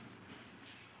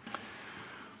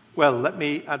Well, let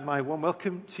me add my warm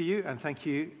welcome to you and thank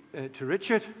you to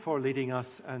Richard for leading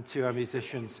us and to our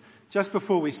musicians. Just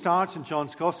before we start in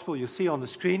John's Gospel, you'll see on the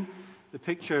screen the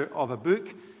picture of a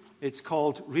book. It's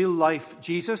called Real Life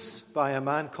Jesus by a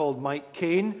man called Mike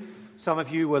Cain. Some of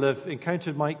you will have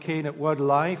encountered Mike Cain at Word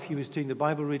Alive. He was doing the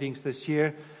Bible readings this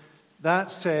year.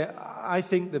 That's, I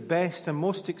think, the best and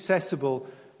most accessible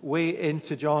way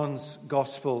into John's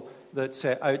Gospel that's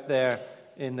out there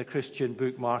in the Christian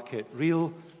book market.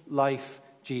 Real Life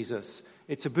Jesus.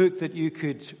 It's a book that you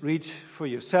could read for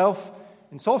yourself.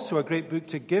 It's also a great book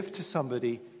to give to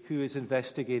somebody who is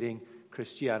investigating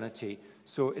Christianity.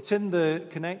 So it's in the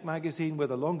Connect magazine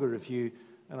with a longer review,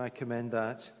 and I commend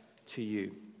that to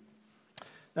you.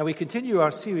 Now we continue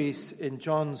our series in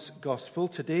John's Gospel.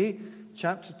 Today,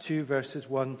 chapter 2, verses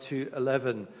 1 to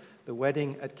 11, the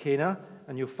wedding at Cana,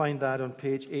 and you'll find that on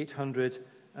page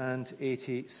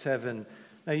 887.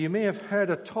 Now, you may have heard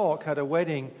a talk at a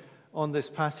wedding on this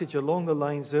passage along the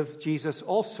lines of Jesus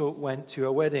also went to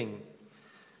a wedding.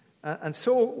 And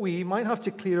so we might have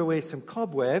to clear away some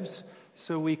cobwebs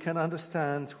so we can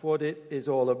understand what it is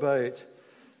all about.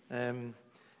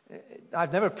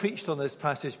 I've never preached on this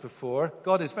passage before.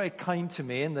 God is very kind to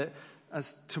me in that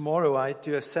as tomorrow I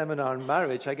do a seminar on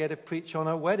marriage, I get to preach on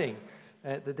a wedding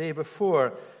the day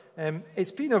before.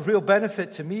 It's been of real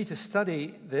benefit to me to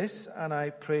study this, and I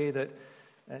pray that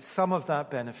some of that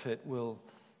benefit will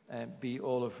be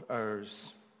all of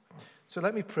ours. So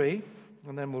let me pray,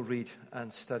 and then we'll read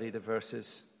and study the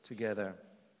verses together.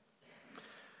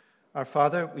 Our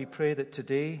Father, we pray that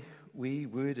today we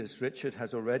would, as Richard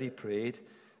has already prayed,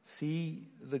 see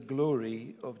the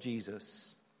glory of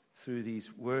Jesus through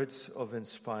these words of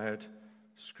inspired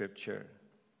Scripture.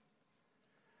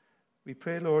 We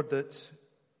pray, Lord, that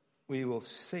we will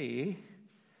say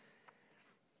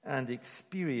and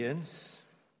experience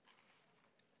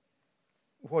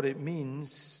what it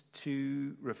means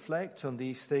to reflect on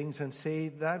these things and say,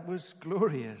 that was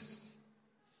glorious,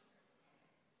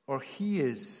 or he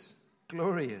is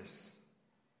glorious.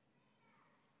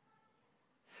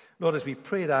 Lord, as we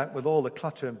pray that with all the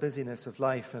clutter and busyness of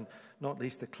life, and not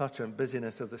least the clutter and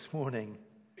busyness of this morning,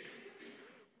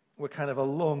 we're kind of a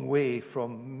long way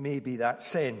from maybe that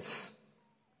sense.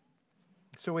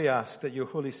 So we ask that your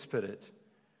Holy Spirit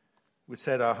would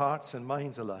set our hearts and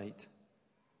minds alight,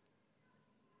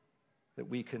 that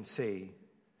we can say,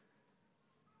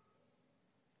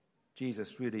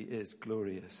 Jesus really is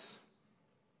glorious.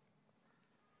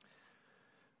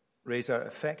 Raise our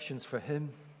affections for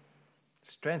him,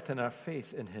 strengthen our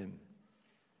faith in him,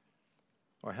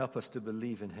 or help us to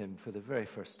believe in him for the very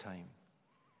first time,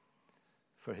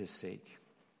 for his sake.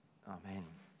 Amen.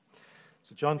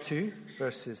 So John 2,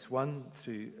 verses 1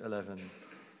 through 11,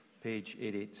 page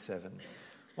 887.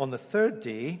 On the third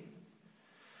day,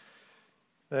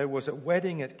 there was a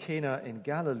wedding at Cana in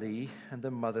Galilee, and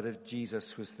the mother of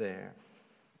Jesus was there.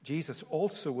 Jesus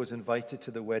also was invited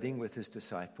to the wedding with his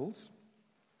disciples.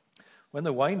 When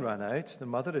the wine ran out, the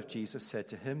mother of Jesus said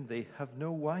to him, "They have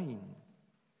no wine."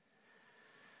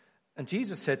 And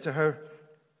Jesus said to her,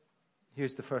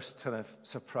 here's the first kind of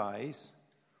surprise,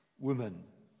 "Woman,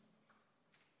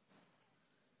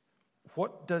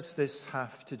 what does this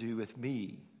have to do with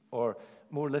me?" Or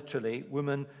more literally,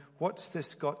 "Woman, what's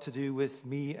this got to do with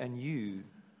me and you?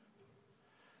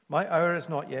 My hour has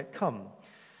not yet come."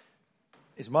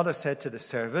 His mother said to the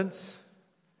servants,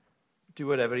 "Do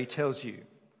whatever he tells you."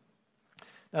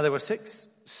 Now there were 6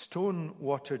 stone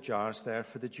water jars there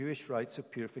for the Jewish rites of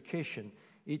purification,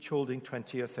 each holding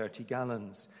 20 or 30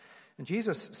 gallons. And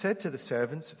Jesus said to the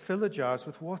servants, "Fill the jars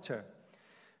with water."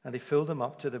 And they filled them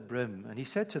up to the brim. And he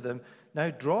said to them,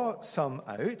 "Now draw some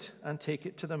out and take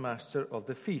it to the master of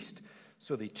the feast."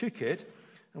 So they took it.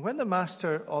 And when the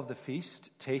master of the feast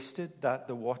tasted that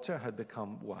the water had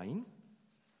become wine,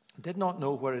 did not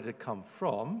know where it had come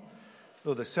from,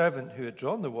 though the servant who had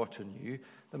drawn the water knew,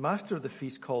 the master of the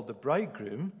feast called the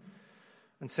bridegroom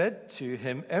and said to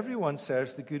him, "Everyone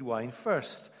serves the good wine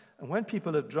first, and when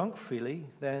people have drunk freely,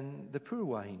 then the poor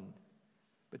wine.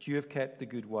 But you have kept the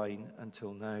good wine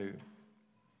until now."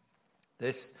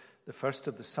 This, the first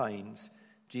of the signs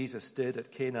Jesus did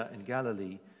at Cana in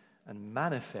Galilee, and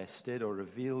manifested or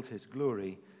revealed his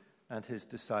glory, and his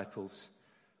disciples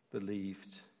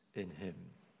believed in him.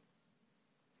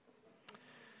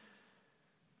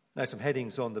 Now some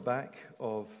headings on the back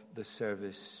of the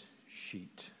service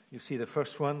sheet. You see the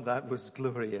first one, that was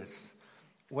glorious.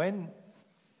 When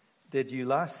did you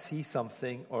last see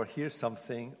something or hear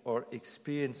something or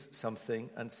experience something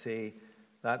and say,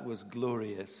 that was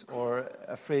glorious? Or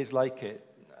a phrase like it,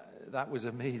 that was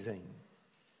amazing.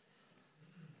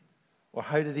 Or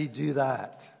how did he do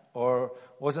that? Or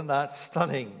wasn't that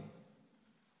stunning?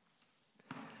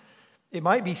 It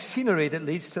might be scenery that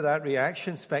leads to that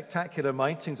reaction, spectacular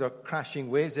mountains or crashing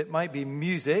waves. It might be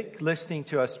music, listening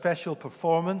to a special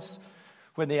performance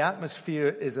when the atmosphere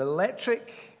is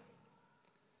electric.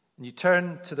 And you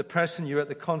turn to the person you're at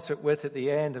the concert with at the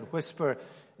end and whisper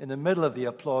in the middle of the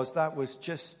applause, "That was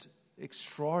just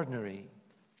extraordinary."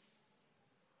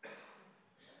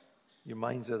 Your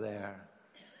minds are there.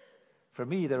 For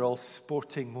me, they're all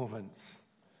sporting moments.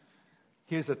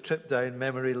 Here's a trip down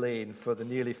memory lane for the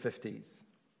nearly 50s.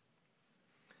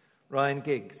 Ryan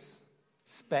Giggs,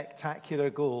 spectacular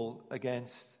goal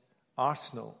against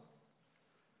Arsenal.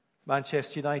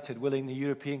 Manchester United winning the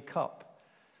European Cup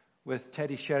with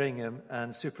Teddy Sheringham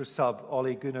and super sub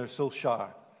Ole Gunnar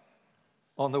Solskjaer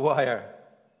on the wire.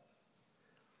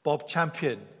 Bob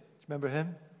Champion, do you remember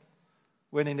him?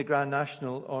 Winning the Grand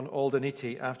National on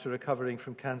Aldenite after recovering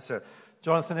from cancer.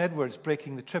 Jonathan Edwards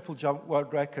breaking the triple jump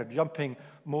world record, jumping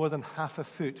more than half a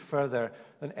foot further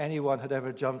than anyone had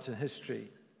ever jumped in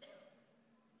history.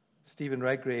 Stephen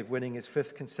Redgrave winning his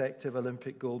 5th consecutive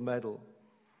Olympic gold medal.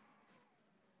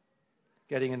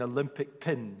 Getting an Olympic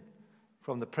pin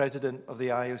from the president of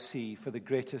the IOC for the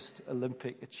greatest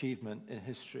Olympic achievement in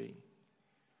history.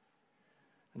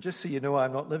 And just so you know,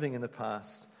 I'm not living in the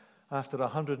past. After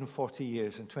 140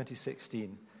 years, in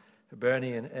 2016,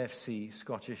 Hibernian FC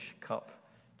Scottish Cup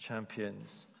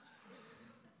champions.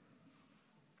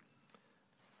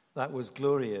 That was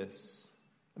glorious.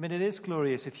 I mean, it is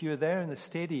glorious. If you're there in the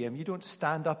stadium, you don't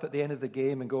stand up at the end of the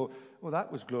game and go, "Well,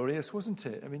 that was glorious, wasn't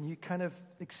it?" I mean, you kind of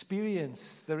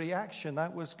experience the reaction.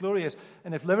 That was glorious.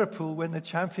 And if Liverpool win the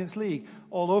Champions League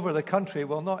all over the country,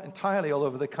 well, not entirely all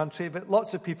over the country, but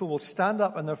lots of people will stand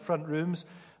up in their front rooms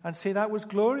and say, "That was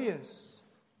glorious."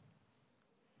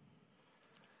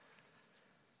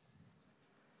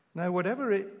 Now,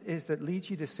 whatever it is that leads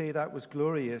you to say that was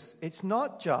glorious, it's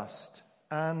not just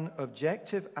an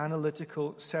objective,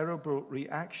 analytical, cerebral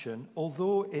reaction,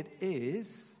 although it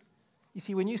is. You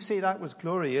see, when you say that was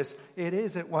glorious, it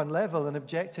is at one level an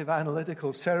objective,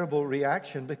 analytical, cerebral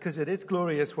reaction because it is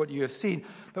glorious what you have seen.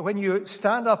 But when you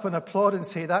stand up and applaud and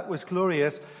say that was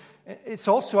glorious, it's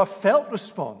also a felt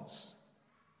response.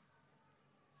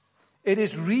 It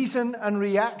is reason and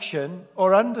reaction,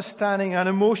 or understanding and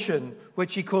emotion,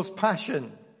 which he calls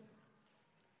passion.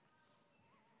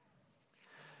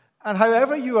 And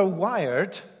however you are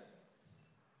wired,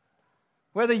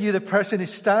 whether you're the person who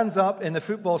stands up in the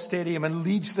football stadium and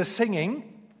leads the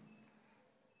singing,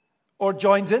 or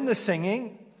joins in the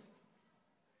singing,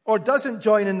 or doesn't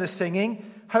join in the singing,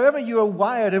 however you are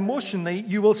wired emotionally,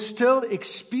 you will still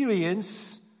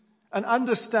experience and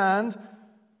understand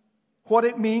what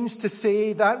it means to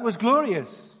say that was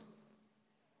glorious.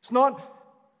 It's not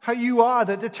how you are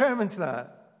that determines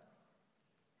that.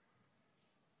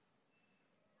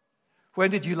 When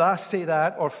did you last say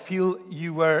that or feel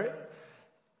you were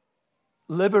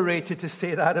liberated to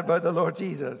say that about the Lord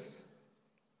Jesus?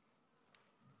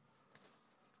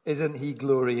 Isn't he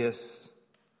glorious?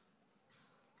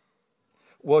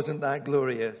 Wasn't that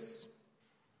glorious?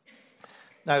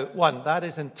 Now, one, that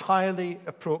is entirely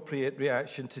appropriate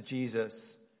reaction to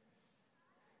Jesus.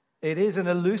 It is an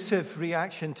elusive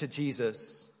reaction to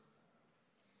Jesus.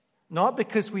 Not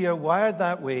because we are wired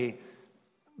that way,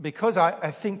 because I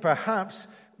think perhaps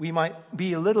we might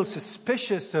be a little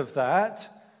suspicious of that,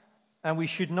 and we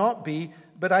should not be,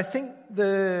 but I think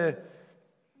the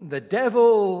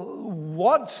devil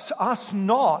wants us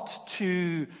not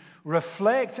to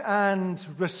reflect and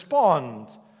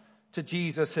respond to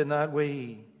Jesus in that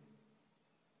way.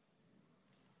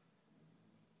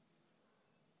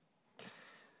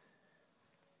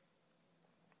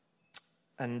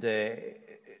 And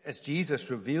as Jesus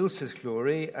reveals his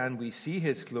glory, and we see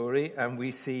his glory, and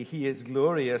we see he is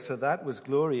glorious, or that was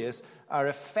glorious, our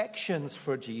affections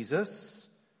for Jesus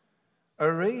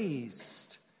are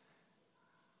raised.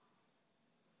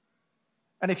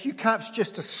 And if you catch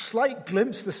just a slight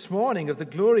glimpse this morning of the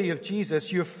glory of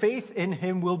Jesus, your faith in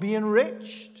him will be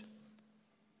enriched.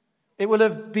 It will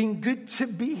have been good to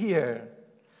be here.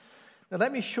 Now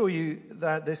let me show you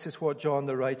that this is what John,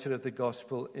 the writer of the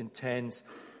gospel, intends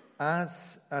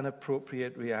as an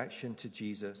appropriate reaction to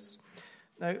Jesus.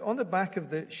 Now, on the back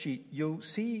of the sheet, you'll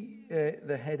see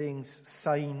the headings,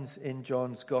 signs in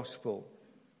John's gospel.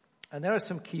 And there are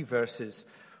some key verses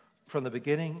from the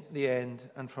beginning, the end,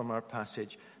 and from our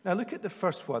passage. Now, look at the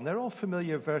first one. They're all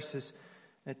familiar verses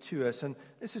to us. And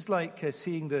this is like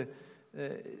seeing the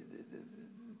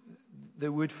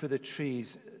wood for the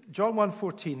trees. John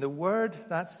 1:14, the Word,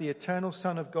 that's the eternal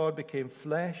Son of God, became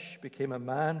flesh, became a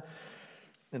man,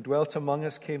 and dwelt among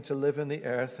us, came to live in the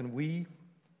earth, and we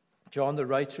John the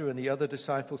writer and the other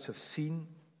disciples have seen,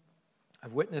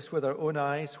 have witnessed with their own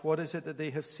eyes. What is it that they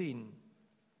have seen?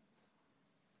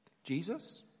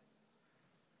 Jesus?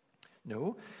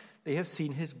 No, they have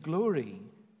seen his glory.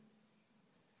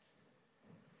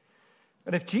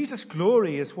 And if Jesus'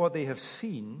 glory is what they have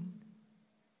seen,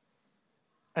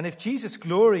 and if Jesus'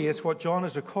 glory is what John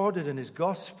has recorded in his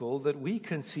gospel, that we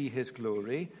can see his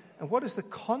glory, and what is the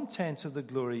content of the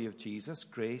glory of Jesus?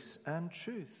 Grace and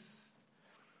truth.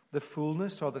 The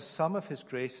fullness or the sum of his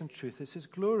grace and truth is his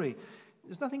glory.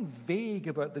 There's nothing vague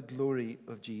about the glory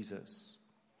of Jesus.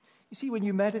 You see, when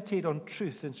you meditate on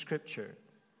truth in Scripture,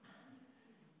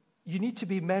 you need to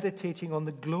be meditating on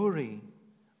the glory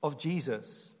of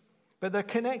Jesus, but they're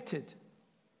connected.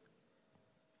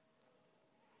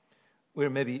 We're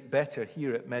maybe better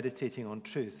here at meditating on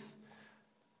truth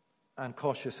and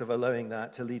cautious of allowing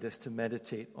that to lead us to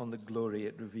meditate on the glory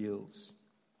it reveals.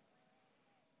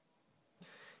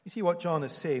 You see what John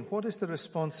is saying? What is the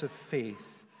response of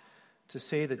faith to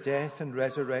say the death and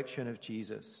resurrection of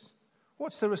Jesus?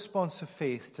 What's the response of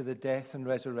faith to the death and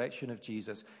resurrection of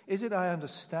Jesus? Is it I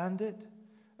understand it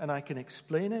and I can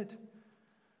explain it?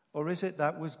 Or is it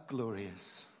that was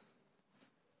glorious?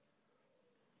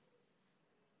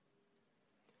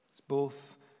 It's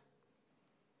both.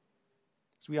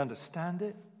 As we understand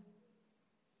it,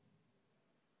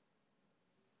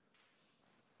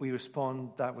 we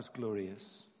respond, that was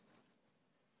glorious.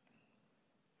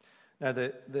 Now,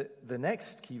 the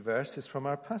next key verse is from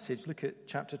our passage. Look at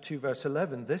chapter 2, verse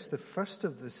 11. This, the first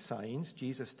of the signs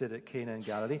Jesus did at Cana in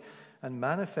Galilee, and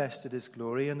manifested his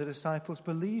glory, and the disciples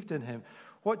believed in him.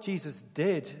 What Jesus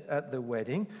did at the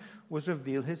wedding was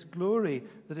reveal his glory.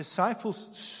 The disciples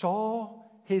saw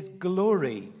his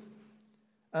glory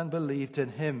and believed in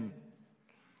him.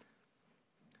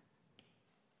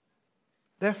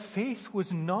 Their faith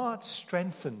was not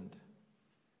strengthened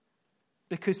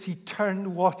because he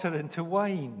turned water into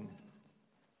wine.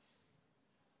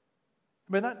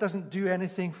 I mean, that doesn't do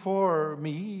anything for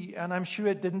me, and I'm sure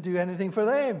it didn't do anything for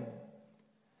them.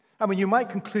 I mean, you might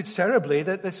conclude cerebrally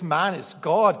that this man is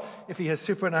God if he has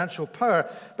supernatural power,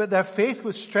 but their faith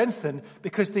was strengthened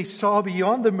because they saw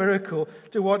beyond the miracle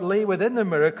to what lay within the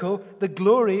miracle, the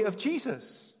glory of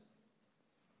Jesus.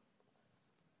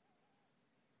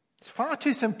 It's far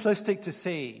too simplistic to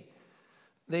say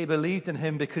they believed in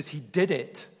him because he did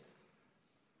it.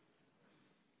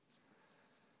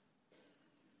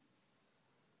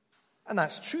 And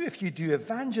that's true if you do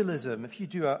evangelism, if you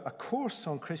do a course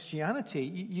on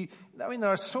Christianity. There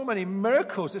are so many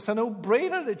miracles. It's a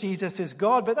no-brainer that Jesus is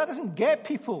God, but that doesn't get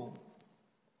people.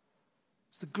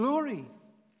 It's the glory.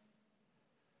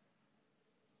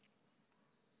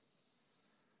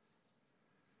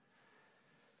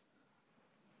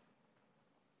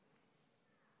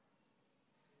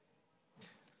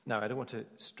 Now, I don't want to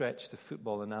stretch the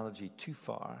football analogy too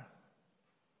far.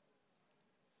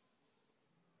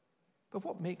 But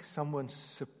what makes someone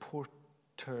supporters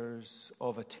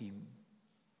of a team?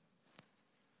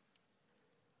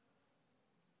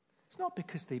 It's not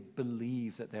because they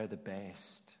believe that they're the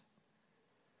best.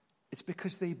 It's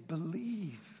because they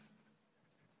believe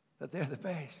that they're the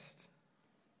best.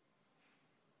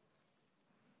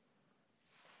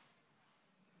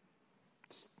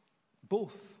 It's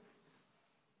both.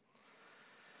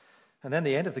 And then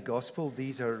the end of the gospel,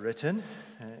 these are written.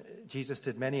 Jesus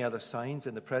did many other signs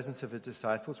in the presence of his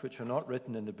disciples, which are not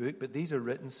written in the book, but these are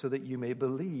written so that you may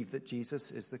believe that Jesus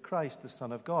is the Christ, the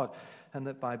Son of God, and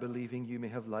that by believing you may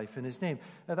have life in his name.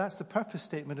 Now that's the purpose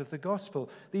statement of the gospel.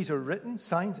 These are written,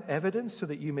 signs, evidence, so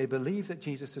that you may believe that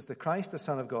Jesus is the Christ, the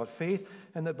Son of God, faith,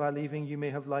 and that by believing you may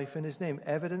have life in his name.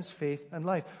 Evidence, faith, and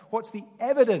life. What's the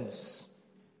evidence?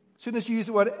 As soon as you use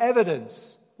the word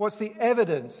evidence, what's the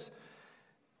evidence?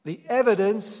 The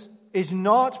evidence is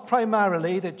not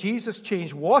primarily that Jesus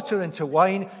changed water into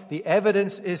wine. The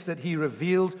evidence is that he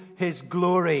revealed his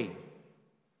glory.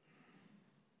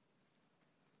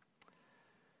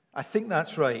 I think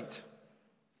that's right.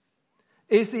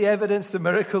 Is the evidence the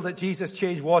miracle that Jesus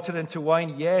changed water into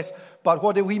wine? Yes. But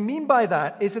what do we mean by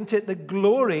that? Isn't it the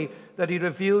glory that he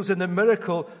reveals in the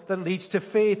miracle that leads to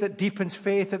faith, that deepens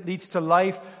faith, that leads to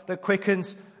life, that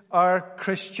quickens our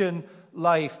Christian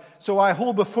life? So I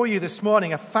hold before you this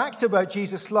morning a fact about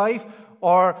Jesus' life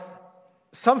or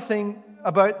something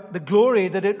about the glory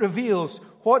that it reveals.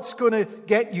 What's going to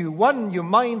get you? One, your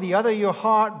mind, the other, your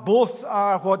heart. Both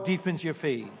are what deepens your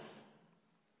faith.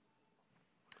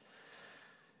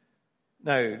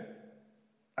 Now,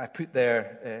 I put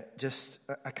there just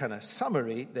a kind of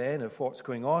summary then of what's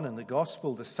going on in the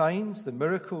gospel. The signs, the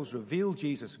miracles reveal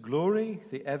Jesus' glory,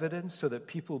 the evidence so that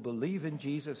people believe in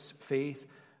Jesus' faith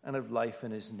and of life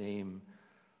in his name,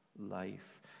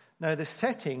 life. Now, the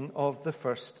setting of the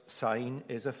first sign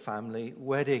is a family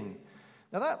wedding.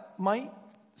 Now, that might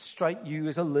strike you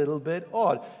as a little bit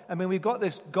odd. I mean, we've got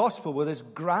this gospel with this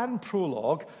grand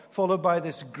prologue, followed by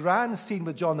this grand scene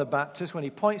with John the Baptist when he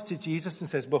points to Jesus and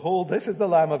says, "Behold, this is the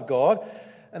Lamb of God."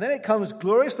 And then it comes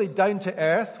gloriously down to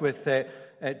earth with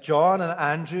John and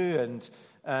Andrew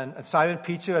and Simon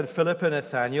Peter and Philip and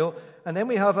Nathaniel. And then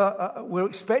we have we're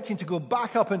expecting to go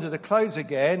back up into the clouds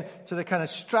again to the kind of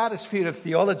stratosphere of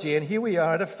theology. And here we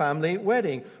are at a family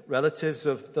wedding, relatives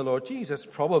of the Lord Jesus,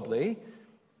 probably.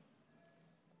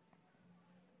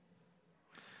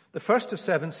 The first of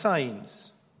 7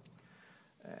 signs.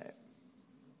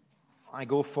 I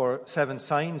go for 7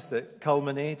 signs that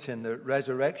culminate in the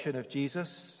resurrection of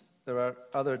Jesus. There are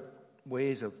other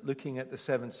ways of looking at the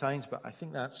 7 signs, but I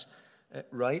think that's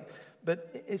right. But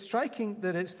it's striking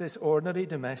that it's this ordinary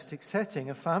domestic setting,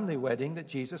 a family wedding, that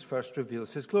Jesus first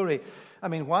reveals his glory. I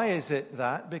mean, why is it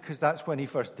that? Because that's when he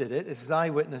first did it. It's his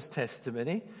eyewitness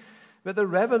testimony. But the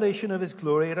revelation of his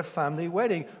glory at a family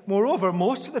wedding. Moreover,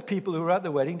 most of the people who were at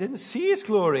the wedding didn't see his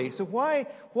glory. So why?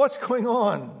 What's going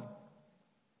on?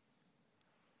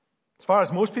 As far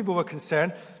as most people were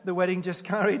concerned, the wedding just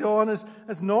carried on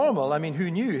as normal. I mean,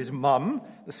 who knew? His mum,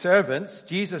 the servants,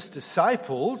 Jesus'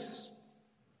 disciples.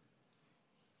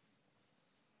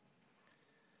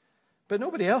 But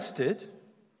nobody else did.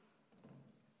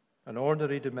 An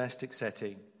ordinary domestic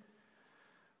setting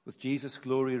with Jesus'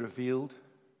 glory revealed,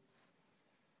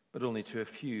 but only to a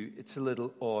few. It's a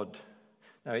little odd.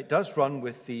 Now, it does run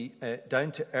with the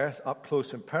down-to-earth,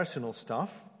 up-close and personal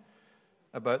stuff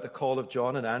about the call of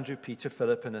John and Andrew, Peter,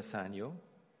 Philip, and Nathaniel.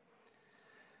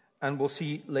 And we'll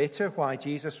see later why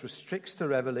Jesus restricts the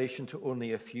revelation to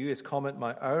only a few. His comment,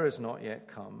 "My hour has not yet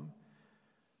come."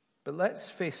 But let's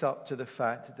face up to the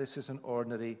fact that this is an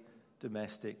ordinary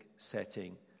domestic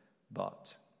setting.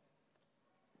 But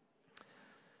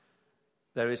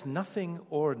there is nothing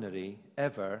ordinary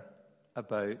ever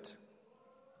about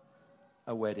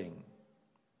a wedding.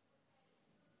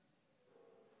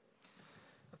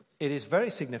 It is very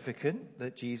significant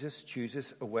that Jesus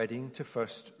chooses a wedding to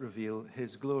first reveal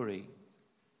his glory.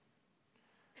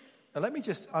 Now, let me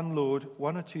just unload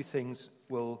 1 or 2 things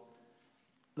we'll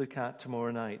look at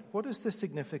tomorrow night. What is the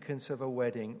significance of a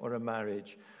wedding or a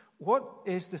marriage? What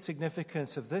is the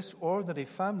significance of this ordinary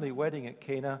family wedding at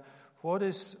Cana? What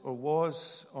is or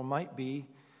was or might be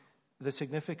the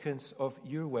significance of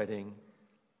your wedding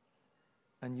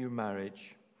and your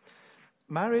marriage?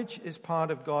 Marriage is part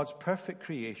of God's perfect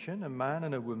creation, a man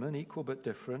and a woman, equal but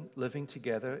different, living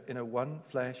together in a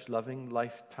one-flesh, loving,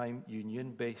 lifetime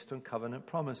union based on covenant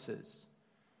promises.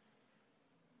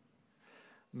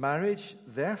 Marriage,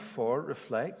 therefore,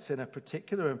 reflects in a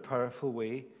particular and powerful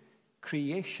way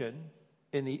creation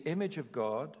in the image of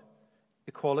God,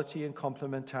 equality and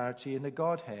complementarity in the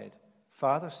Godhead,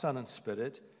 Father, Son, and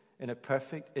Spirit, in a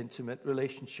perfect, intimate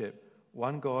relationship,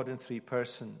 one God in 3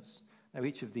 persons. Now,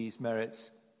 each of these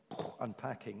merits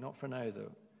unpacking, not for now,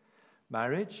 though.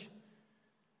 Marriage,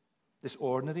 this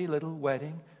ordinary little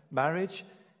wedding, marriage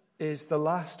is the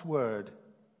last word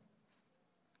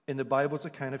in the Bible's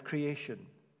account of creation.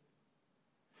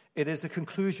 It is the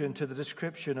conclusion to the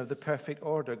description of the perfect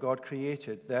order God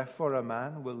created. Therefore, a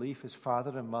man will leave his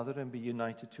father and mother and be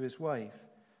united to his wife,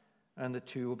 and the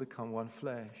two will become one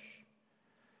flesh.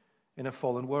 In a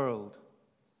fallen world,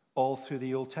 all through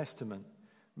the Old Testament,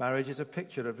 marriage is a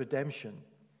picture of redemption.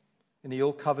 In the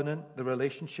Old Covenant, the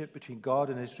relationship between God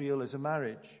and Israel is a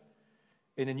marriage.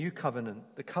 In a New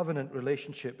Covenant, the covenant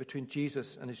relationship between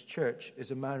Jesus and his church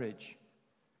is a marriage.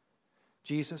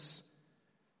 Jesus,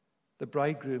 the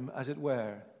bridegroom, as it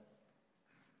were,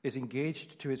 is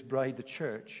engaged to his bride, the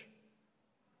church.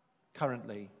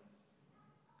 Currently,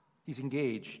 he's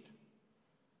engaged,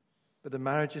 but the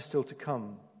marriage is still to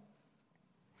come.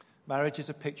 Marriage is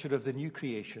a picture of the new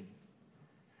creation,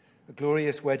 a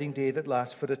glorious wedding day that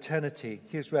lasts for eternity.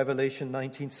 Here's Revelation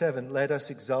 19:7. Let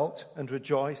us exult and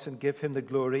rejoice and give him the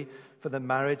glory, for the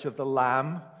marriage of the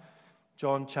Lamb,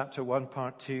 John chapter 1,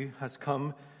 part 2, has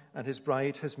come, and his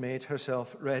bride has made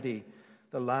herself ready.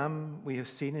 The Lamb we have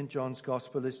seen in John's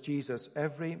Gospel is Jesus.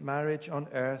 Every marriage on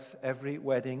earth, every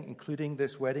wedding, including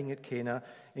this wedding at Cana,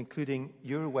 including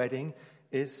your wedding,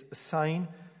 is a sign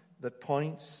that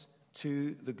points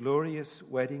to the glorious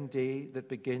wedding day that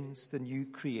begins the new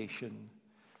creation.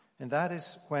 And that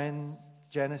is when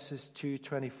Genesis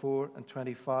 2:24 and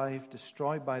 25,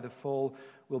 destroyed by the fall,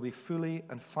 will be fully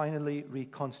and finally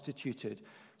reconstituted.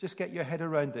 Just get your head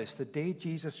around this. The day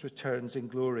Jesus returns in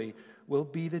glory will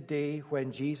be the day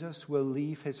when Jesus will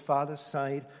leave his Father's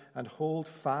side and hold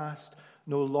fast,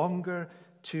 no longer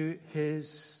to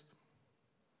his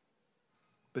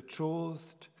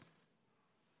betrothed,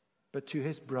 but to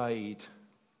his bride,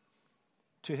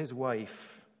 to his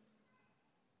wife.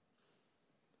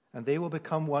 And they will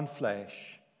become one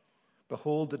flesh.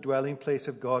 Behold, the dwelling place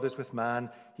of God is with man.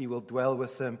 He will dwell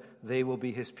with them. They will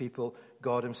be his people.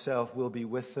 God himself will be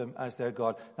with them as their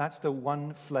God. That's the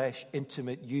one flesh,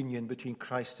 intimate union between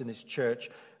Christ and his church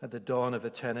at the dawn of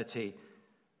eternity.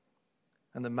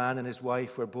 And the man and his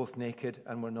wife were both naked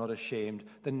and were not ashamed.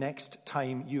 The next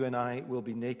time you and I will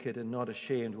be naked and not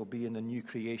ashamed will be in the new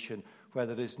creation, where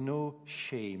there is no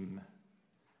shame.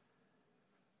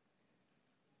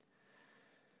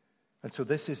 And so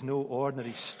this is no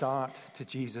ordinary start to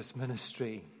Jesus'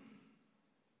 ministry,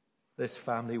 this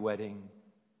family wedding.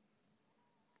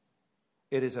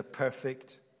 It is a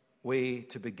perfect way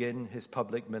to begin his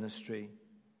public ministry,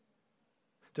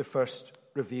 to first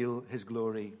reveal his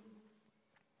glory.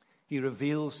 He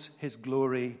reveals his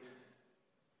glory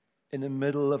in the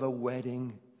middle of a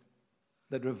wedding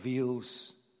that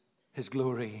reveals his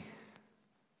glory.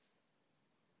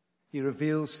 He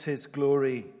reveals his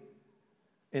glory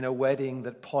in a wedding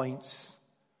that points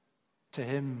to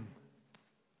him.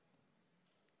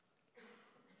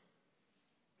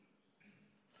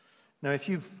 Now, if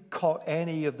you've caught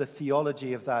any of the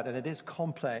theology of that, and it is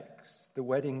complex, the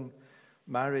wedding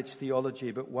marriage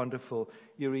theology, but wonderful,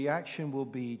 your reaction will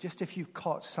be, just if you've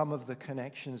caught some of the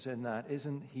connections in that,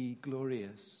 isn't he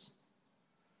glorious?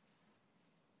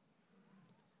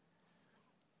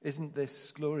 Isn't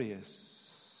this glorious?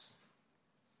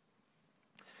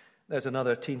 There's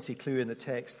another teensy clue in the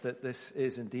text that this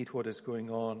is indeed what is going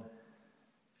on.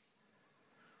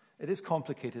 It is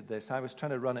complicated, this. I was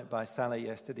trying to run it by Sally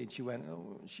yesterday, and she went,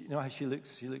 you know how she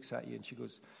looks? She looks at you, and she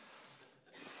goes,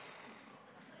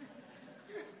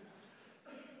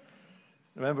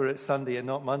 remember, it's Sunday and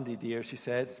not Monday, dear, she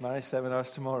said. Marriage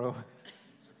seminars tomorrow.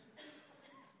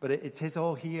 But it is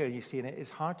all here, you see, and it is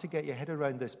hard to get your head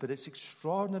around this, but it's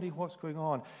extraordinary what's going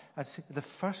on. As the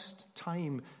first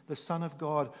time the Son of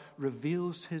God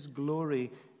reveals his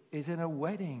glory is in a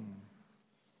wedding.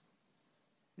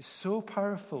 It's so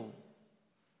powerful.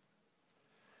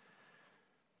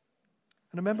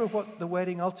 And remember what the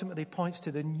wedding ultimately points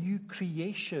to, the new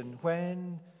creation,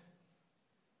 when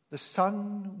the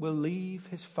Son will leave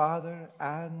his Father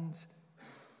and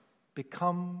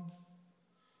become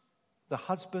the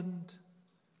husband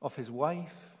of his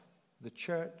wife, the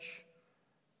church,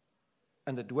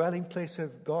 and the dwelling place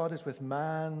of God is with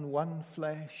man, one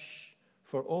flesh,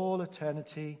 for all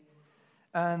eternity.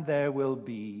 And there will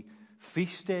be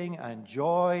feasting and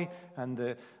joy, and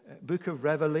the book of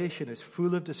Revelation is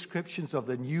full of descriptions of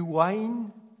the new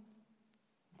wine.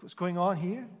 What's going on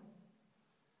here?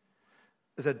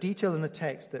 There's a detail in the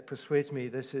text that persuades me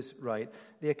this is right.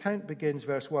 The account begins,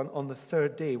 verse 1, on the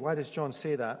third day. Why does John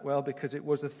say that? Well, because it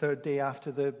was the third day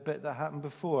after the bit that happened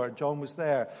before. John was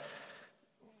there.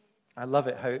 I love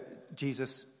it how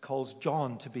Jesus calls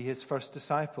John to be his first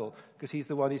disciple, because he's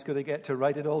the one he's going to get to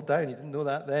write it all down. He didn't know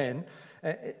that then.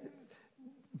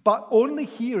 But only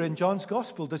here in John's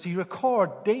Gospel does he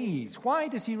record days. Why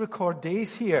does he record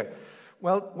days here?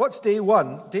 Well, what's day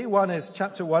one? Day one is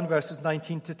chapter 1, verses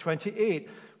 19 to 28,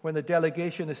 when the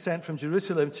delegation is sent from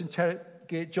Jerusalem to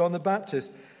interrogate John the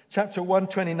Baptist. Chapter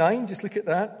 1:29, just look at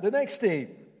that. The next day,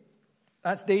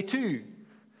 that's day 2.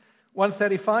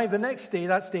 1:35, the next day,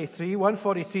 that's day 3.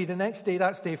 1:43, the next day,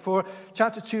 that's day 4.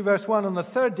 Chapter 2, verse 1, on the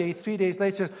third day, 3 days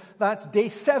later, that's day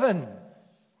 7.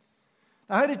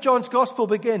 Now, how did John's Gospel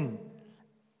begin?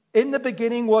 In the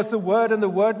beginning was the Word, and the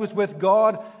Word was with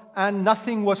God, and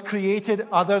nothing was created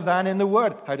other than in the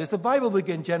Word. How does the Bible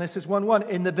begin? Genesis 1:1.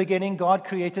 In the beginning, God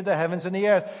created the heavens and the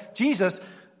earth. Jesus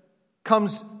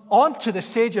comes onto the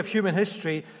stage of human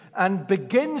history and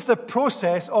begins the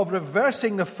process of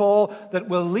reversing the fall that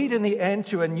will lead in the end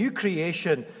to a new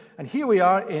creation. And here we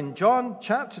are in John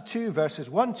chapter 2, verses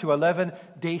 1 to 11,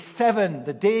 day 7,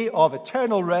 the day of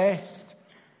eternal rest,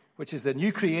 which is the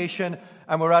new creation,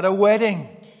 and we're at a wedding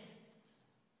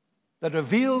that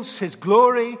reveals his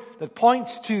glory, that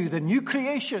points to the new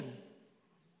creation.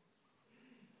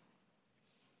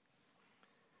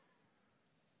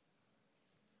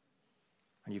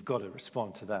 And you've got to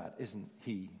respond to that. Isn't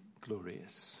he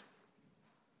glorious?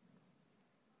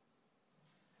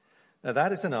 Now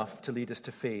that is enough to lead us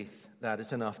to faith. That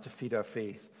is enough to feed our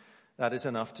faith. That is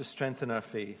enough to strengthen our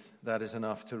faith. That is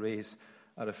enough to raise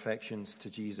our affections to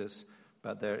Jesus.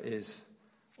 But there is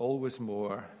always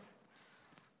more.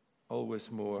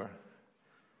 Always more.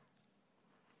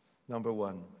 Number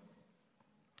 1,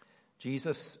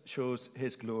 Jesus shows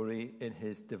his glory in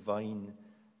his divine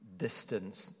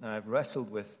distance. Now, I've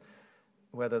wrestled with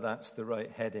whether that's the right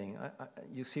heading.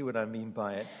 You see what I mean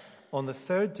by it. On the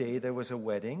third day, there was a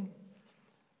wedding,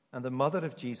 and the mother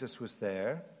of Jesus was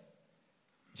there.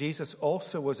 Jesus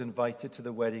also was invited to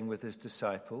the wedding with his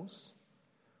disciples.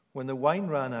 When the wine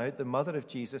ran out, the mother of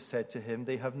Jesus said to him,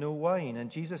 "They have no wine."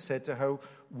 And Jesus said to her,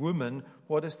 "Woman,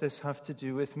 what does this have to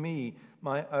do with me?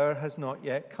 My hour has not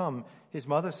yet come." His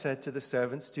mother said to the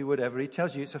servants, "Do whatever he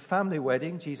tells you." It's a family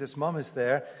wedding. Jesus' mum is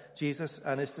there. Jesus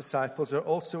and his disciples are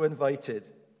also invited.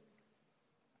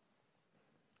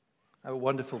 I have a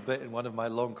wonderful bit in one of my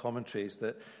long commentaries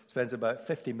that spends about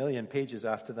 50 million pages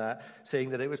after that,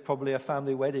 saying that it was probably a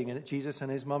family wedding and that Jesus and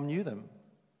his mum knew them.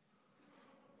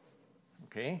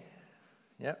 Okay,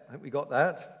 yeah, I think we got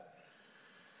that.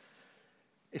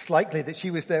 It's likely that she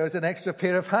was there as an extra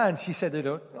pair of hands. She said,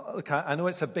 "Look, I know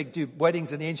it's a big deal.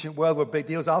 Weddings in the ancient world were big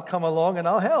deals. I'll come along and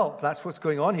I'll help." That's what's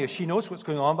going on here. She knows what's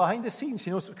going on behind the scenes. She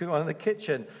knows what's going on in the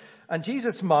kitchen. And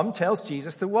Jesus' mum tells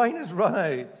Jesus the wine has run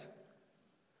out.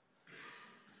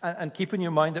 And keep in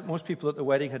your mind that most people at the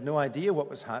wedding had no idea what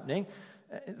was happening.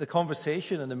 The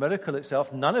conversation and the miracle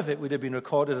itself, none of it would have been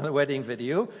recorded in the wedding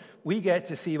video. We get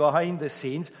to see behind the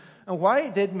scenes. And why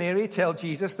did Mary tell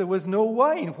Jesus there was no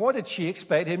wine? What did she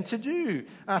expect him to do?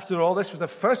 After all, this was the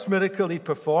first miracle he'd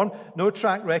performed. No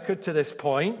track record to this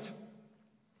point.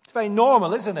 It's very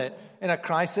normal, isn't it? In a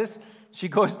crisis, she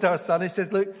goes to her son and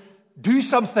says, "Look, do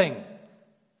something.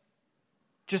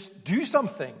 Just do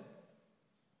something."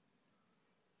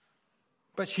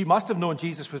 But she must have known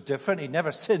Jesus was different. He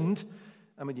never sinned.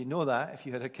 I mean, you know that if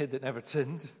you had a kid that never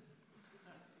sinned.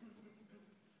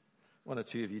 One or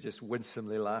two of you just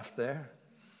winsomely laughed there.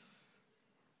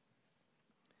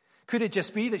 Could it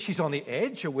just be that she's on the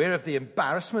edge, aware of the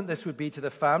embarrassment this would be to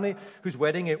the family whose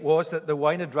wedding it was, that the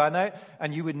wine had run out,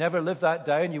 and you would never live that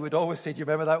down? You would always say, "Do you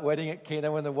remember that wedding at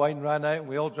Cana when the wine ran out and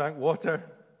we all drank water?"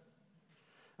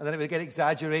 And then it would get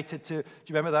exaggerated to, "Do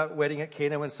you remember that wedding at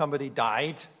Cana when somebody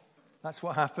died?" That's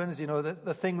what happens,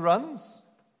 the thing runs.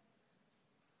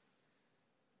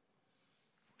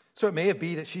 So it may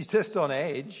be that she's just on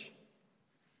edge.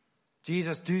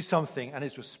 Jesus, do something. And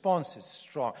his response is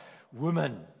strong.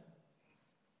 "Woman."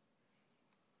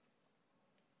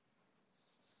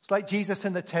 It's like Jesus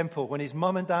in the temple when his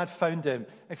mum and dad found him.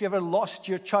 If you ever lost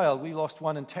your child, we lost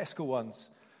one in Tesco once.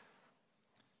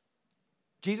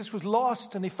 Jesus was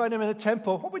lost and they found him in the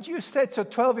temple. What would you have said to a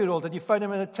 12-year-old and you found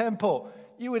him in the temple?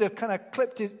 You would have kind of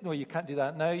clipped his... No, you can't do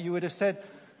that now. You would have said,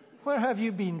 "Where have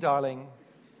you been, darling?"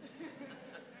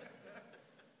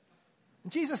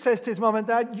 And Jesus says to his mom and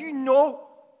dad,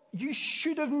 you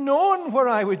should have known where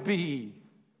I would be.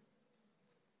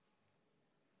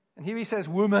 And here he says,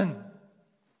 "Woman."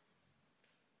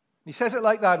 He says it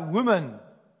like that, "Woman,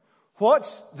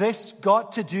 what's this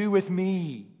got to do with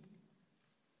me?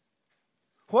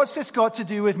 What's this got to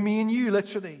do with me and you,"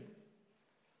 literally?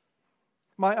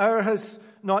 My hour has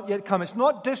not yet come. It's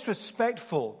not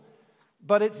disrespectful,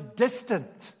 but it's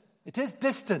distant. It is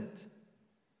distant.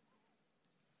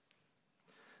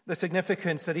 The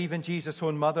significance that even Jesus'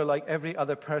 own mother, like every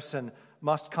other person,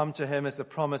 must come to him as the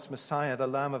promised Messiah, the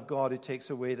Lamb of God who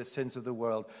takes away the sins of the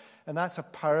world. And that's a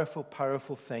powerful,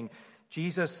 powerful thing.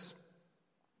 She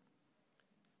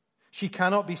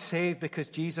cannot be saved because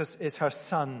Jesus is her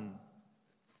son.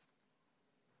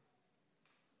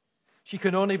 She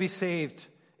can only be saved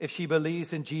if she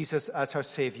believes in Jesus as her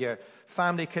Savior.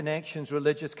 Family connections,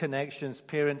 religious connections,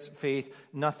 parents' faith,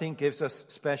 nothing gives us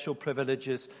special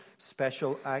privileges,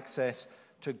 special access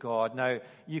to God. Now,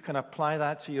 you can apply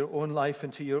that to your own life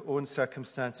and to your own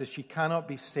circumstances. She cannot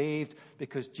be saved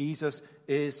because Jesus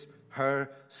is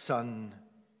her son.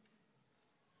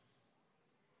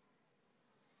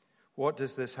 What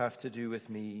does this have to do with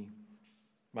me?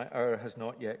 My hour has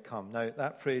not yet come. Now,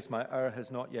 that phrase, "my hour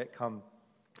has not yet come,"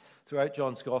 throughout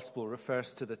John's Gospel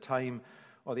refers to the time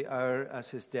or the hour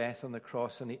as his death on the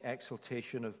cross and the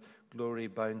exaltation of glory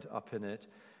bound up in it.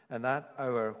 And that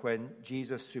hour when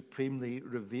Jesus supremely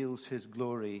reveals his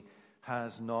glory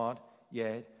has not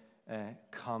yet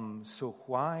come. So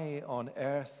why on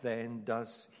earth then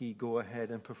does he go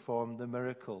ahead and perform the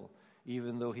miracle,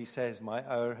 even though he says, "My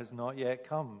hour has not yet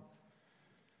come"?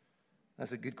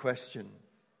 That's a good question.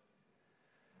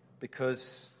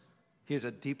 Because here's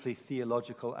a deeply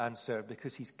theological answer: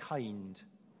 because he's kind.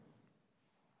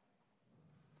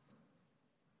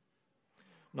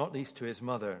 Not least to his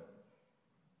mother.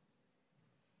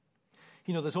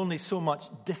 There's only so much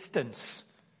distance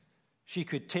she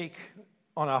could take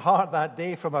on her heart that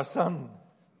day from her son.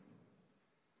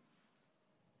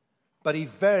 But he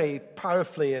very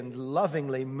powerfully and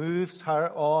lovingly moves her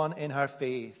on in her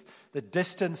faith. The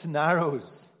distance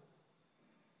narrows.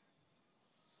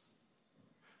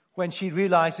 when she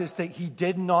realizes that he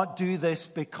did not do this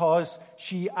because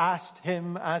she asked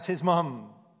him as his mum.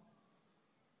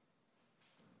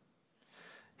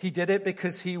 He did it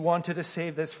because he wanted to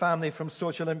save this family from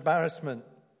social embarrassment.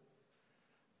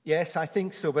 Yes, I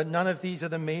think so, but none of these are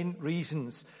the main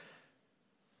reasons.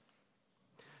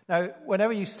 Now,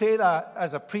 whenever you say that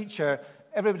as a preacher,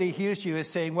 everybody hears you as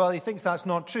saying, well, he thinks that's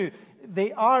not true.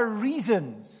 They are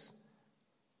reasons,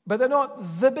 but they're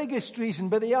not the biggest reason,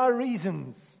 but they are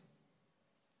reasons.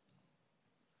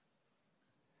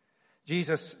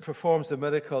 Jesus performs the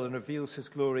miracle and reveals his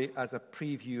glory as a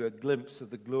preview, a glimpse of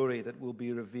the glory that will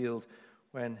be revealed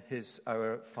when his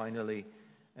hour finally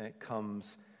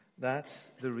comes. That's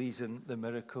the reason the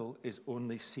miracle is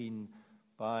only seen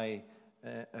by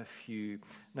a few.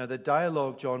 Now, the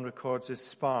dialogue John records is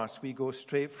sparse. We go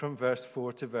straight from verse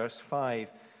 4 to verse 5.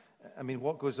 I mean,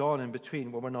 what goes on in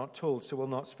between? Well, we're not told, so we'll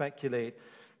not speculate.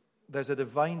 There's a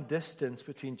divine distance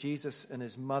between Jesus and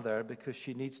his mother because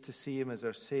she needs to see him as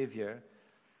her Savior.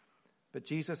 But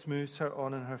Jesus moves her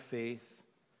on in her faith.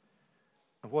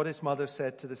 And what his mother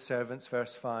said to the servants,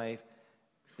 verse 5,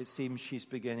 it seems she's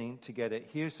beginning to get it.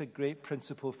 Here's a great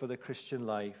principle for the Christian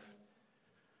life.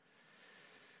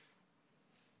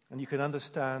 And you can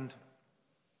understand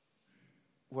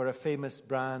where a famous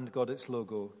brand got its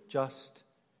logo. Just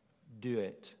do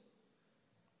it.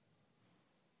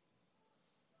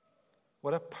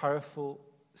 What a powerful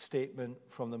statement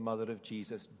from the mother of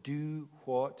Jesus. Do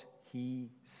what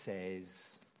he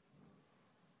says.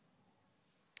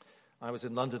 I was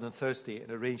in London on Thursday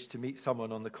and arranged to meet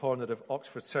someone on the corner of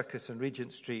Oxford Circus and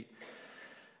Regent Street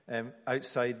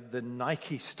outside the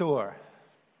Nike store.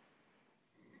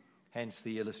 Hence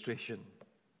the illustration.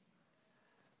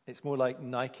 It's more like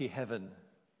Nike heaven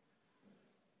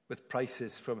with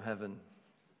prices from heaven.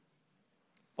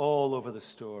 All over the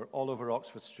store, all over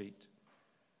Oxford Street.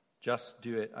 Just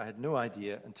do it. I had no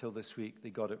idea until this week they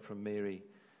got it from Mary,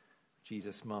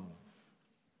 Jesus' mum.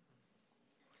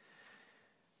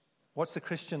 What's the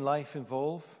Christian life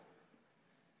involve?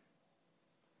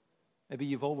 Maybe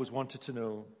you've always wanted to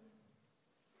know.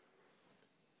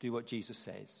 Do what Jesus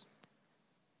says.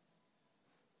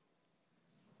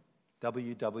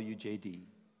 WWJD.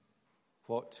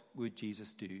 What would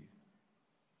Jesus do?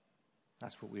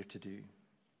 That's what we're to do.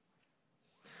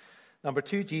 Number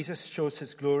 2, Jesus shows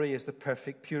his glory as the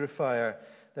perfect purifier.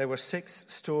 There were 6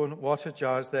 stone water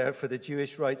jars there for the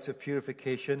Jewish rites of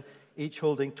purification, each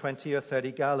holding 20 or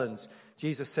 30 gallons.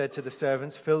 Jesus said to the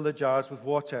servants, fill the jars with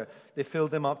water. They filled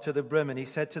them up to the brim, and he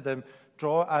said to them,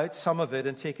 draw out some of it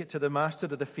and take it to the master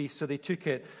of the feast. So they took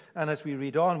it. And as we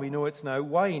read on, we know it's now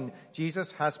wine.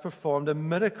 Jesus has performed a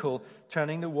miracle,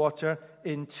 turning the water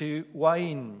into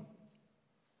wine.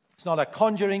 It's not a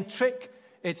conjuring trick,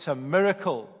 it's a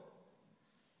miracle.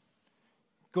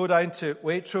 Go down to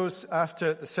Waitrose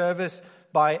after the service,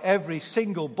 buy every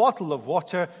single bottle of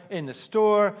water in the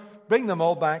store, bring them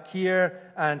all back here,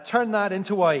 and turn that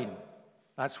into wine.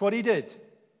 That's what he did.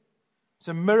 It's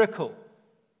a miracle.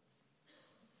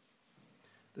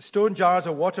 The stone jars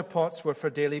or water pots were for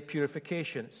daily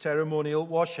purification, ceremonial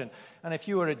washing. And if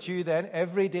you were a Jew then,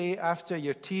 every day after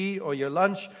your tea or your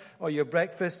lunch or your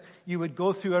breakfast, you would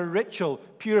go through a ritual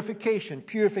purification,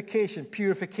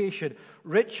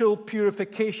 ritual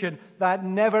purification that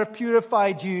never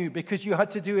purified you because you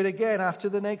had to do it again after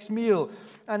the next meal.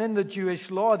 And in the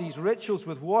Jewish law, these rituals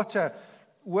with water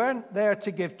weren't there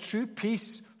to give true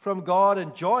peace from God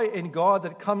and joy in God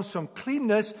that comes from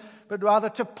cleanness, but rather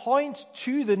to point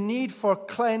to the need for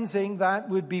cleansing that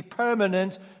would be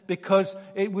permanent because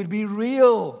it would be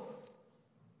real.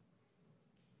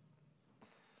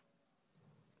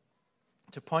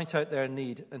 To point out their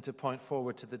need and to point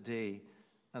forward to the day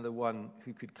and the one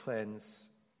who could cleanse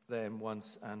them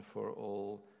once and for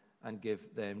all and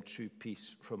give them true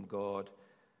peace from God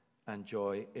and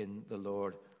joy in the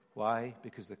Lord. Why?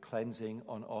 Because the cleansing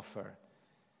on offer.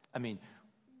 I mean,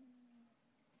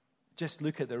 just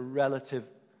look at the relative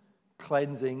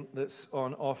cleansing that's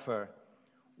on offer.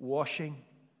 Washing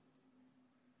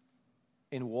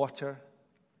in water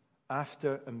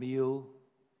after a meal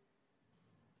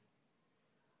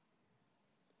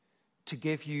to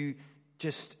give you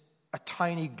just a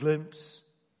tiny glimpse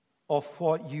of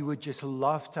what you would just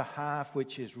love to have,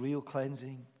 which is real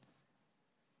cleansing.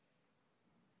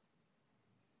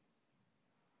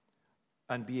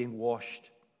 And being washed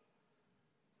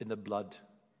in the blood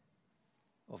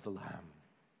of the Lamb.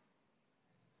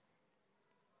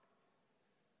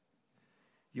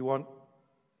 You want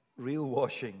real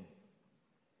washing.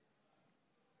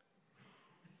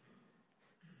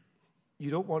 You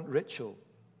don't want ritual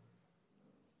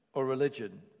or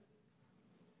religion.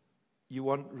 you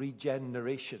want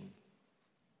regeneration,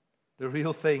 the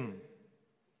real thing.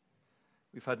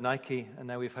 We've had Nike and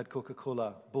now we've had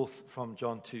Coca-Cola, both from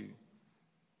John 2.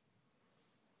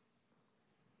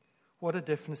 What a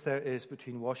difference there is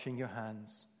between washing your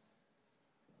hands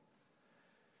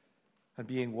and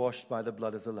being washed by the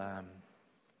blood of the Lamb.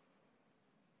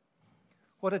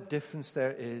 What a difference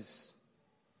there is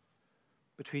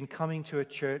between coming to a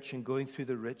church and going through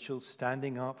the rituals,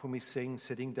 standing up when we sing,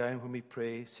 sitting down when we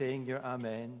pray, saying your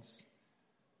amens,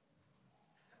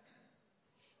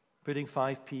 putting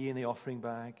 5p in the offering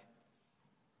bag,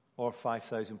 or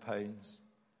 £5,000.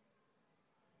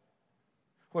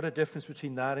 What a difference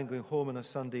between that and going home on a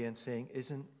Sunday and saying,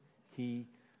 isn't he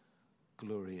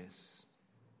glorious?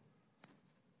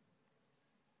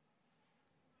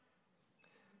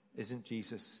 Isn't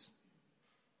Jesus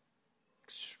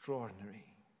extraordinary?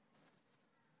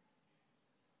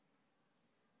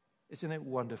 Isn't it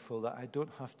wonderful that I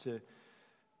don't have to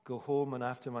go home and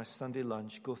after my Sunday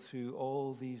lunch go through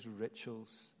all these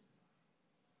rituals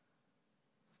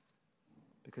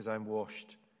because I'm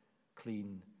washed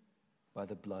clean by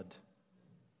the blood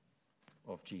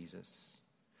of Jesus?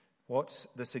 What's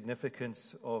the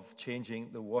significance of changing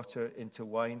the water into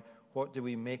wine? What do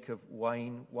we make of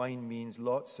wine? Wine means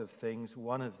lots of things.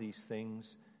 One of these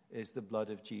things is the blood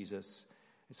of Jesus.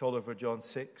 It's all over John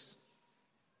 6.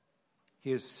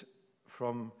 Here's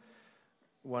from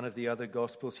one of the other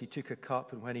Gospels. He took a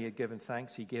cup, and when he had given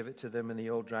thanks, he gave it to them, and they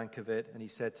all drank of it. And he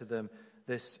said to them,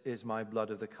 "This is my blood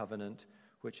of the covenant,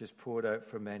 which is poured out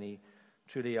for many.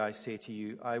 Truly I say to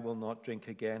you, I will not drink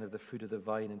again of the fruit of the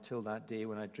vine until that day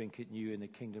when I drink it new in the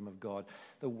kingdom of God."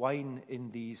 The wine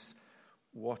in these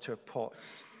water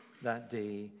pots that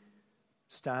day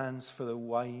stands for the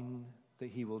wine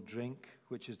that he will drink,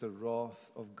 which is the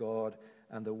wrath of God,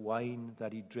 and the wine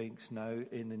that he drinks now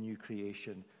in the new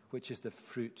creation, which is the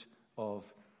fruit of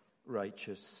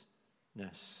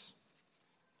righteousness.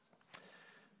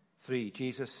 3,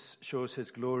 Jesus shows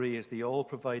his glory as the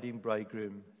all-providing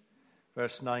bridegroom.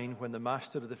 Verse 9, when the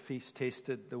master of the feast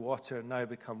tasted the water now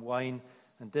become wine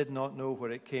and did not know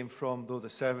where it came from, though the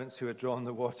servants who had drawn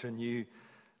the water knew,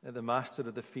 the master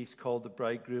of the feast called the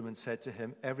bridegroom and said to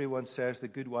him, "Everyone serves the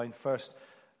good wine first,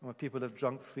 and when people have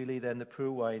drunk freely, then the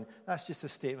poor wine." That's just a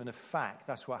statement of fact.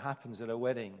 That's what happens at a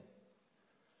wedding.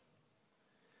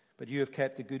 "But you have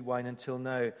kept the good wine until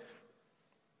now."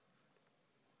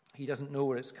 He doesn't know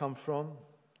where it's come from.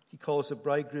 He calls the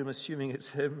bridegroom, assuming it's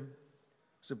him.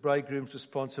 It's the bridegroom's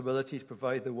responsibility to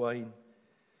provide the wine.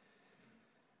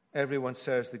 Everyone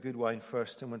serves the good wine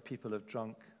first, and when people have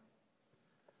drunk.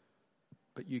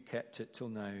 But you kept it till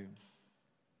now.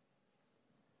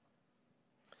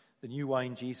 The new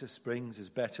wine Jesus brings is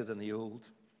better than the old.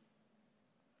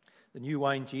 The new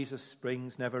wine Jesus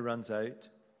brings never runs out.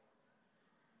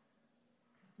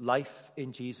 Life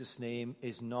in Jesus' name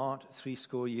is not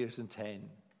 70 years and 10.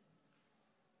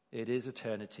 It is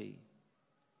eternity.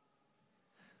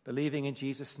 Believing in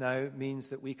Jesus now means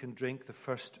that we can drink the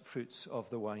first fruits of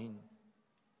the wine.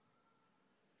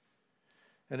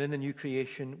 And in the new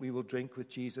creation, we will drink with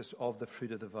Jesus of the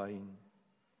fruit of the vine.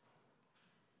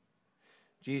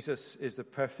 Jesus is the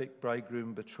perfect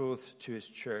bridegroom betrothed to his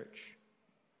church.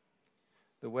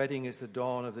 The wedding is the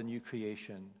dawn of the new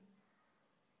creation.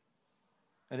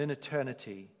 And in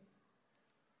eternity,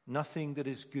 nothing that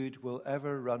is good will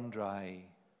ever run dry.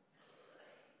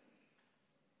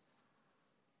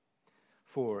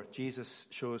 4, Jesus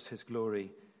shows his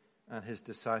glory, and his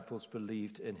disciples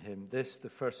believed in him. This, the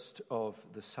first of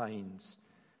the signs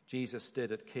Jesus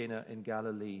did at Cana in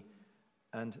Galilee,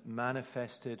 and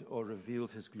manifested or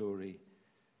revealed his glory,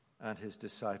 and his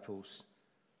disciples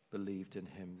believed in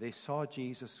him. They saw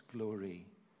Jesus'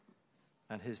 glory,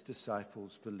 and his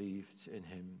disciples believed in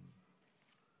him.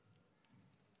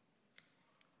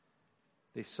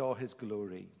 They saw his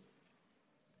glory,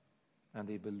 and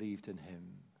they believed in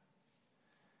him.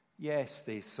 Yes,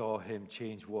 they saw him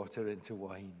change water into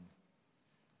wine,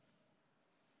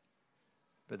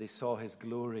 but they saw his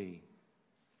glory.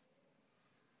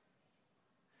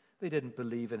 They didn't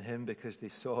believe in him because they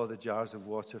saw the jars of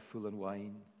water full of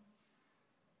wine.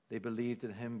 They believed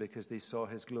in him because they saw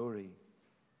his glory.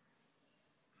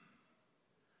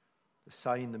 The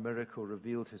sign, the miracle,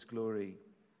 revealed his glory.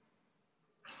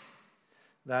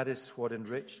 That is what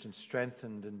enriched and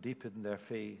strengthened and deepened their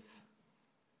faith.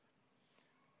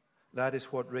 That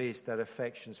is what raised their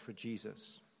affections for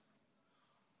Jesus.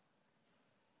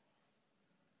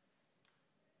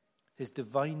 His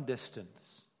divine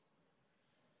distance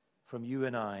from you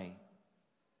and I,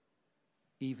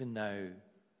 even now,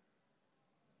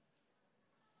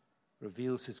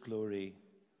 reveals his glory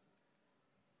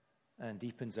and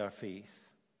deepens our faith.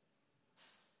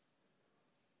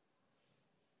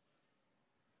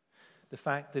 The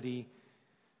fact that he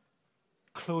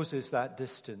closes that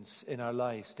distance in our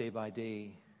lives day by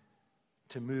day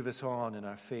to move us on in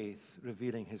our faith,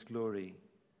 revealing his glory,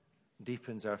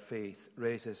 deepens our faith,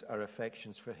 raises our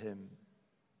affections for him.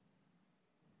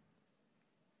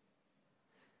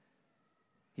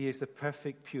 He is the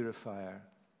perfect purifier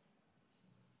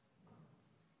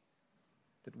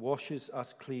that washes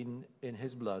us clean in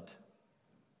his blood.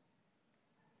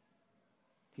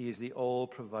 He is the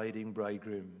all-providing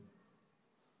bridegroom.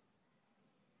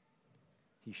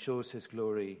 He shows his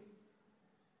glory,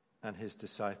 and his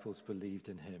disciples believed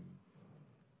in him.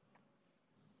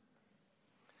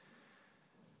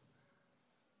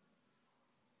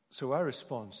 So our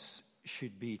response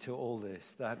should be to all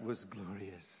this, that was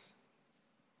glorious.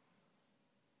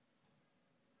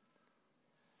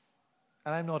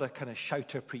 And I'm not a kind of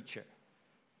shouter preacher.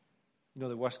 You know,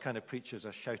 the worst kind of preachers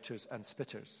are shouters and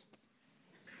spitters.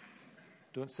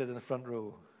 Don't sit in the front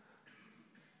row.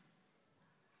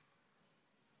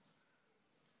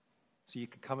 So you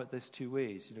could come at this two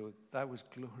ways. You know, that was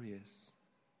glorious.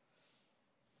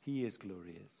 He is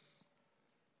glorious.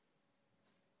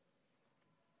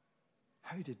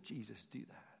 How did Jesus do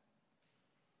that?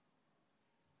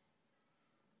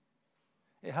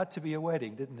 It had to be a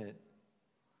wedding, didn't it?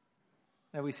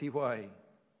 Now we see why.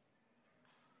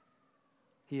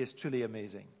 He is truly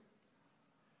amazing.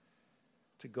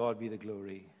 To God be the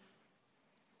glory.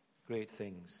 Great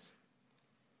things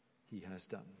he has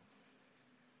done.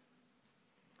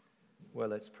 Well,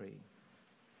 let's pray.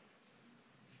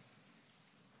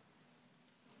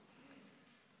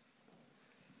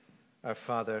 Our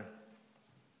Father,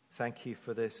 thank you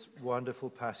for this wonderful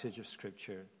passage of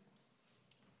Scripture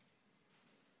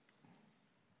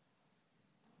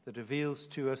that reveals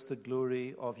to us the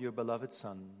glory of your beloved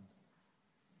Son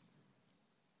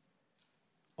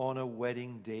on a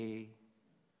wedding day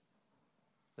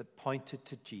that pointed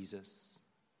to Jesus.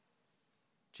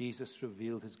 Jesus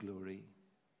revealed his glory.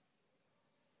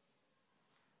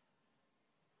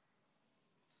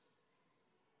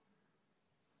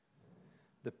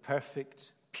 The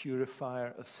perfect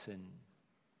purifier of sin.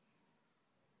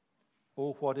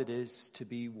 Oh, what it is to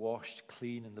be washed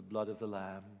clean in the blood of the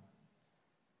Lamb.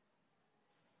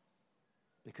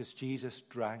 Because Jesus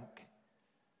drank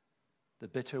the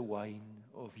bitter wine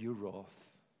of your wrath.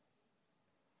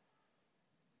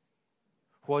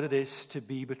 What it is to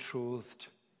be betrothed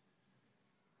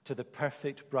to the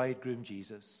perfect bridegroom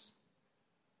Jesus.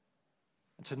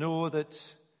 And to know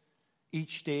that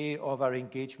each day of our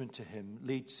engagement to him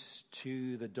leads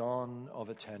to the dawn of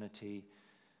eternity,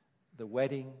 the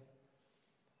wedding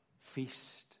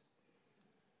feast,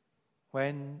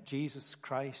 when Jesus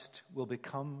Christ will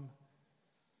become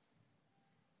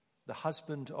the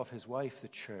husband of his wife, the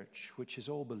church, which is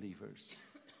all believers.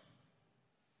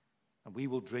 And we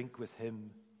will drink with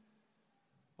him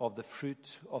of the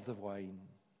fruit of the vine,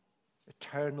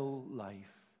 eternal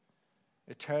life,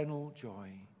 eternal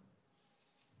joy.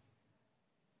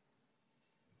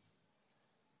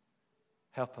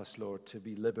 Help us, Lord, to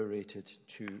be liberated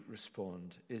to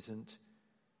respond. Isn't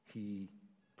he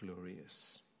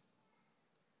glorious?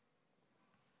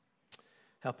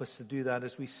 Help us to do that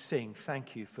as we sing.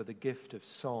 Thank you for the gift of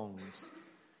songs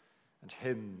and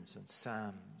hymns and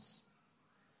psalms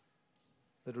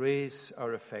that raise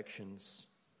our affections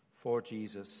for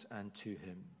Jesus and to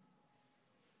him.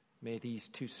 May these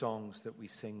two songs that we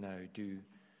sing now do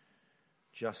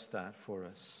just that for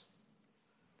us,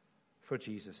 for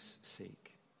Jesus'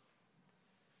 sake.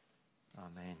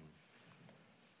 Amen.